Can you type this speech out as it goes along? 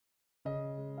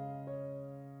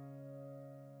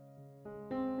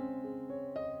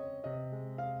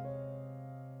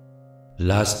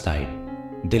Last night,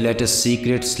 they let a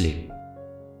secret slip.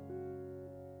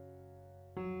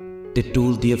 They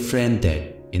told their friend that,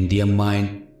 in their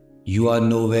mind, you are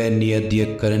nowhere near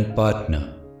their current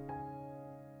partner.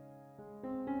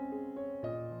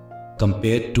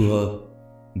 Compared to her,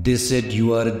 they said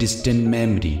you are a distant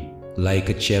memory, like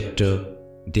a chapter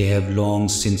they have long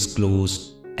since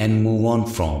closed and move on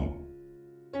from.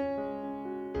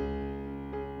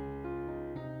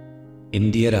 In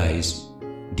their eyes,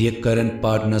 their current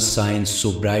partner shines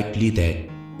so brightly that,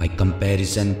 by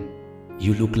comparison,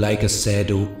 you look like a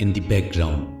shadow in the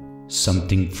background,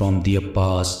 something from their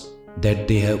past that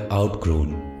they have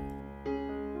outgrown.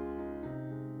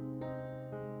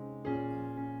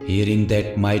 Hearing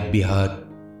that might be hard,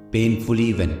 painful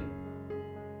even.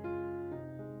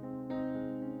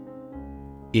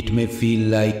 It may feel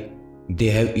like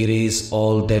they have erased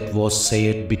all that was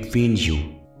shared between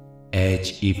you,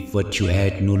 as if what you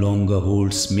had no longer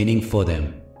holds meaning for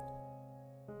them.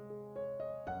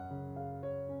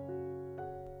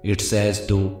 It's as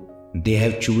though they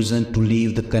have chosen to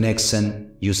leave the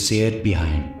connection you shared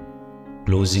behind,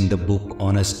 closing the book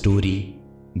on a story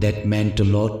that meant a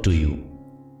lot to you.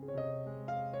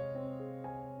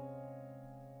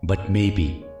 But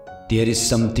maybe there is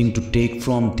something to take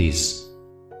from this.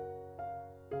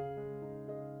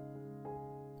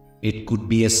 It could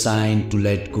be a sign to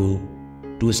let go,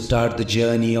 to start the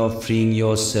journey of freeing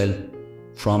yourself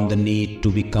from the need to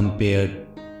be compared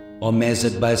or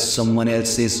measured by someone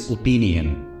else's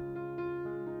opinion.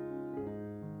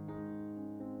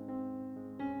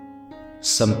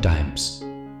 Sometimes,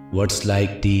 words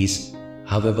like these,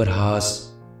 however harsh,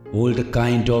 hold a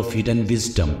kind of hidden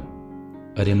wisdom,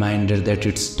 a reminder that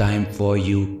it's time for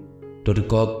you to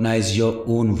recognize your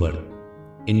own worth,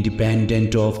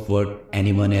 independent of what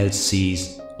anyone else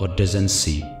sees or doesn't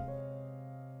see.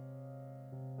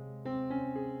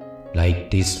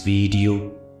 Like this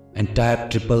video and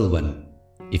type 111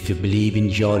 if you believe in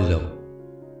your love.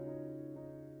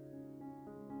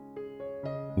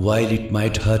 While it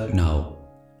might hurt now,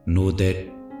 know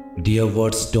that their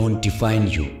words don't define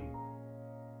you.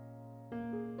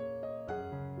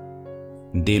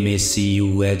 They may see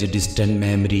you as a distant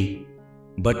memory,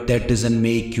 but that doesn't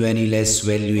make you any less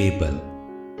valuable.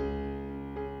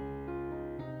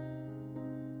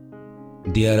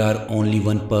 There are only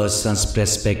one person's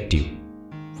perspective,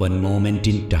 one moment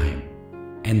in time,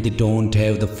 and they don't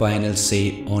have the final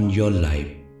say on your life,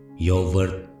 your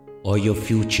worth, or your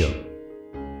future.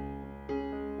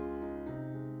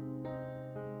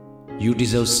 You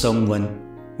deserve someone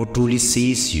who truly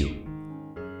sees you,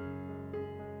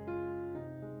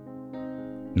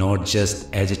 not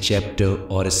just as a chapter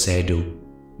or a shadow,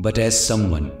 but as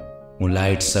someone who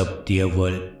lights up their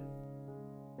world.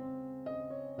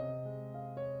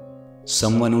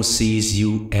 Someone who sees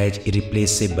you as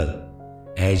irreplaceable,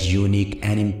 as unique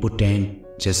and impotent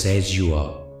just as you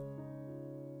are.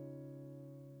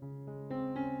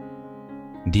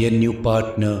 Their new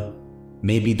partner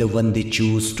may be the one they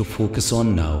choose to focus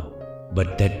on now,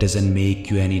 but that doesn't make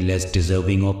you any less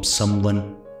deserving of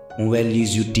someone who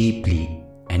values you deeply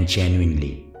and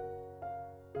genuinely.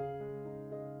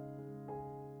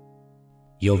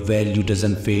 Your value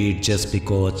doesn't fade just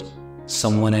because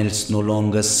someone else no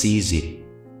longer sees it.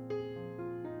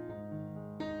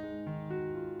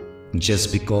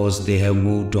 Just because they have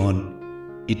moved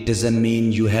on, it doesn't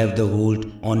mean you have the hold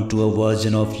onto a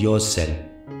version of yourself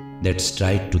that's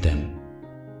tied to them.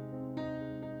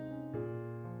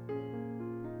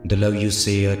 The love you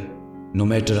shared, no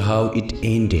matter how it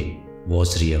ended,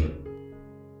 was real.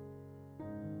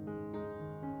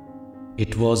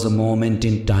 It was a moment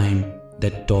in time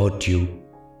that taught you,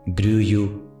 grew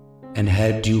you, and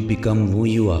helped you become who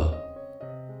you are.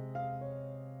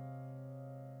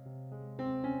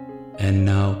 And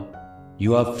now,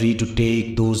 you are free to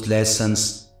take those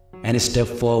lessons and step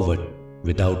forward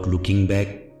without looking back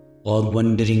or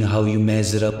wondering how you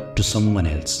measure up to someone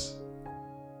else.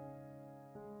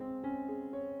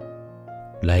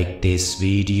 Like this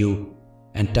video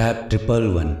and type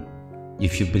 111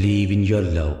 if you believe in your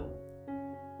love.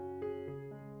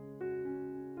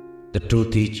 The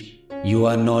truth is, you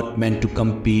are not meant to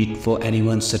compete for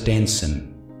anyone's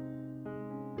attention.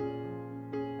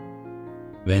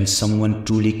 When someone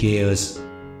truly cares,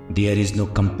 there is no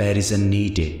comparison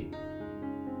needed.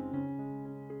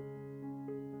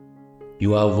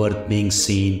 You are worth being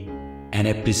seen and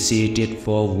appreciated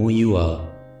for who you are,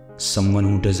 someone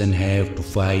who doesn't have to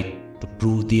fight to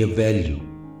prove their value.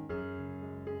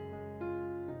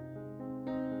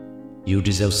 You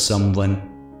deserve someone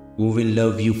who will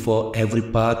love you for every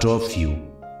part of you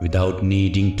without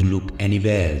needing to look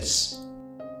anywhere else.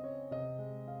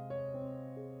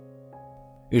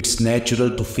 It's natural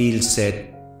to feel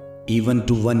sad, even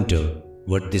to wonder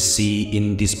what they see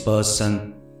in this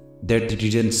person that they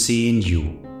didn't see in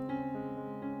you.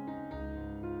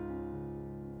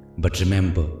 But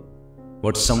remember,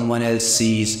 what someone else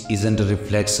sees isn't a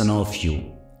reflection of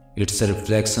you. It's a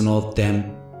reflection of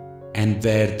them and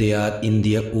where they are in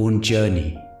their own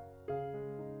journey.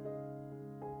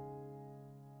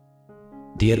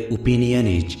 Their opinion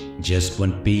is just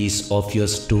one piece of your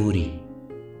story,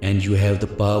 and you have the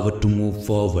power to move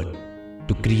forward,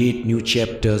 to create new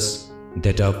chapters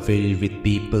that are filled with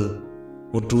people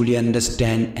who truly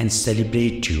understand and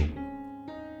celebrate you.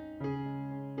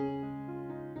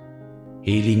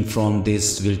 Healing from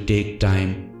this will take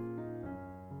time.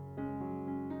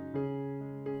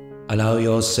 Allow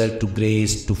yourself to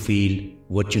grace to feel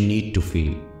what you need to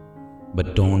feel,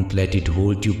 but don't let it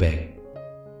hold you back.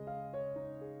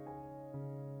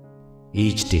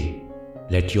 Each day,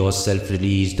 let yourself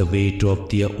release the weight of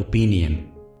their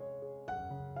opinion.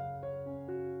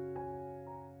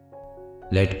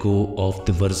 Let go of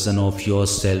the version of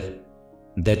yourself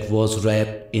that was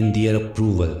wrapped in their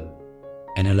approval,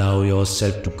 and allow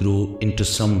yourself to grow into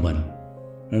someone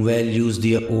who values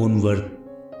their own worth.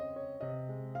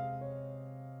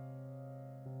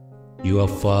 You are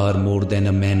far more than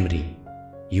a memory.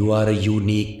 You are a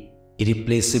unique,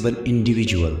 irreplaceable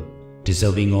individual,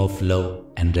 deserving of love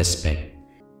and respect.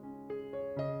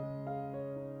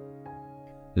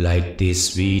 Like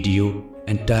this video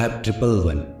and type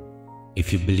 111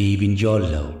 if you believe in your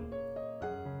love.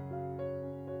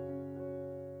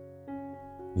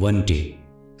 One day,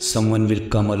 someone will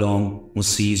come along who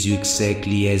sees you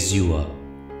exactly as you are.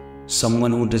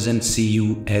 Someone who doesn't see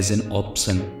you as an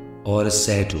option or a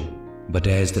shadow, but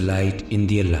as the light in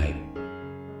their life.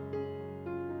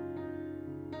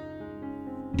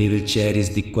 They will cherish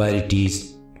the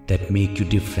qualities that make you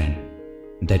different,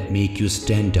 that make you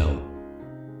stand out.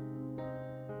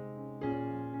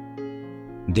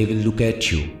 They will look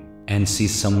at you and see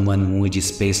someone who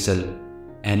is special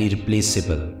and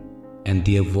irreplaceable, and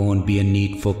there won't be a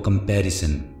need for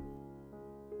comparison.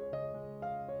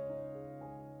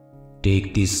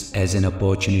 Take this as an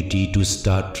opportunity to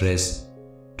start fresh,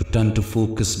 to turn to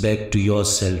focus back to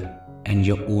yourself and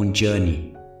your own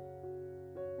journey.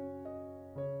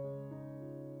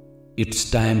 It's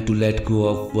time to let go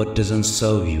of what doesn't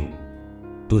serve you,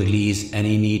 to release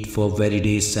any need for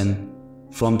validation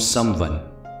from someone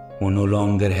who no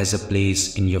longer has a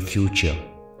place in your future.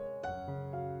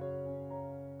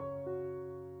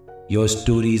 Your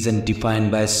story isn't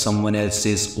defined by someone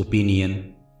else's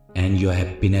opinion, and your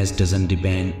happiness doesn't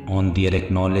depend on their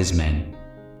acknowledgement.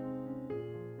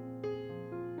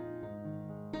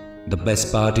 The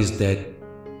best part is that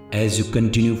as you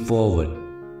continue forward,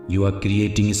 you are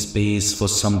creating space for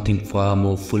something far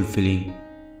more fulfilling,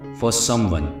 for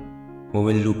someone who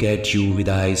will look at you with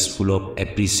eyes full of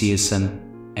appreciation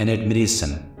and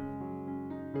admiration.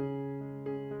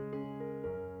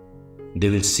 They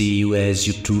will see you as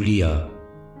you truly are,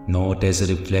 not as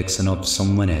a reflection of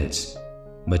someone else,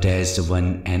 but as the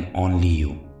one and only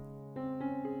you.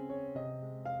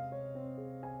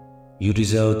 You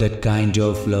deserve that kind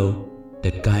of love,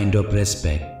 that kind of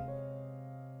respect.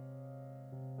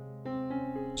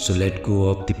 So let go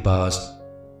of the past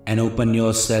and open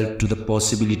yourself to the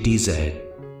possibilities ahead.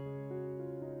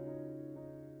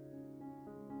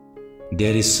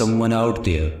 There is someone out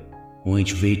there who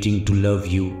is waiting to love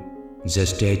you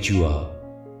just as you are.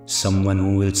 Someone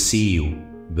who will see you,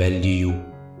 value you,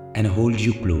 and hold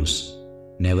you close,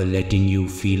 never letting you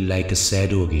feel like a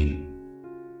shadow again.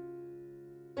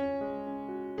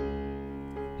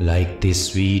 Like this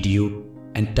video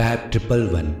and type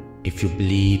 111 if you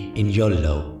believe in your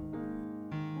love.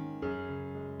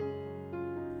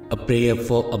 A prayer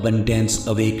for abundance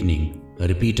awakening.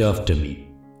 Repeat after me.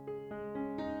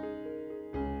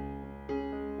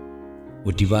 O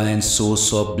divine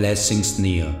source of blessings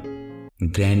near,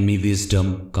 grant me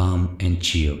wisdom, calm and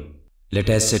cheer. Let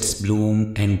assets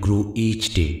bloom and grow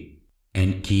each day,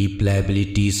 and keep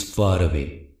liabilities far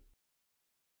away.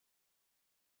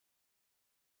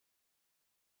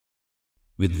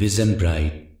 With vision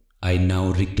bright, I now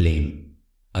reclaim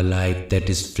a life that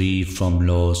is free from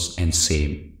loss and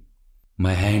shame.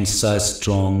 My hands are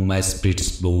strong, my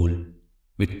spirit's bold.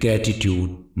 With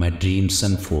gratitude, my dreams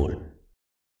unfold.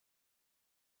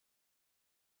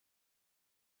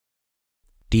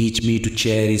 Teach me to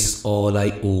cherish all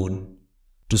I own,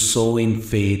 to sow in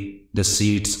faith the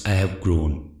seeds I have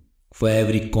grown. For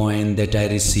every coin that I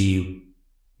receive,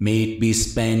 may it be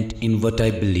spent in what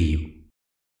I believe.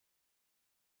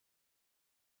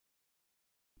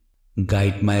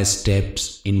 Guide my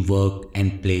steps in work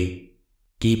and play,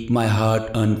 Keep my heart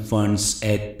and funds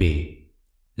at bay.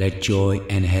 Let joy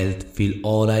and health fill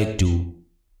all I do.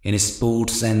 In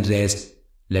sports and rest,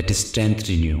 let strength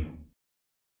renew.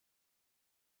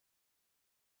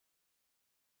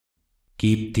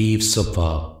 Keep thieves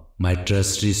afar, my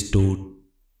trust restored.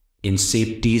 In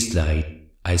safety's light,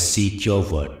 I seek your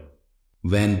word.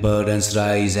 When burdens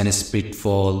rise and spit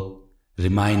fall,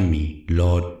 remind me,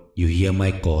 Lord, you hear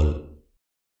my call.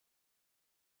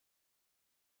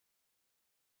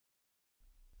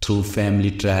 Through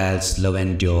family trials, love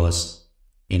endures.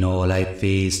 In all I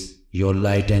face, your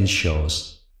light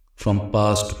ensures. From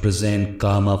past to present,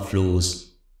 karma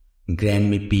flows. Grant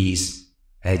me peace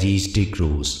as each day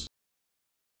grows.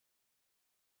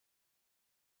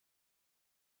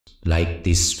 Like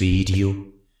this video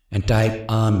and type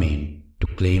Amen to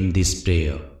claim this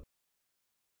prayer.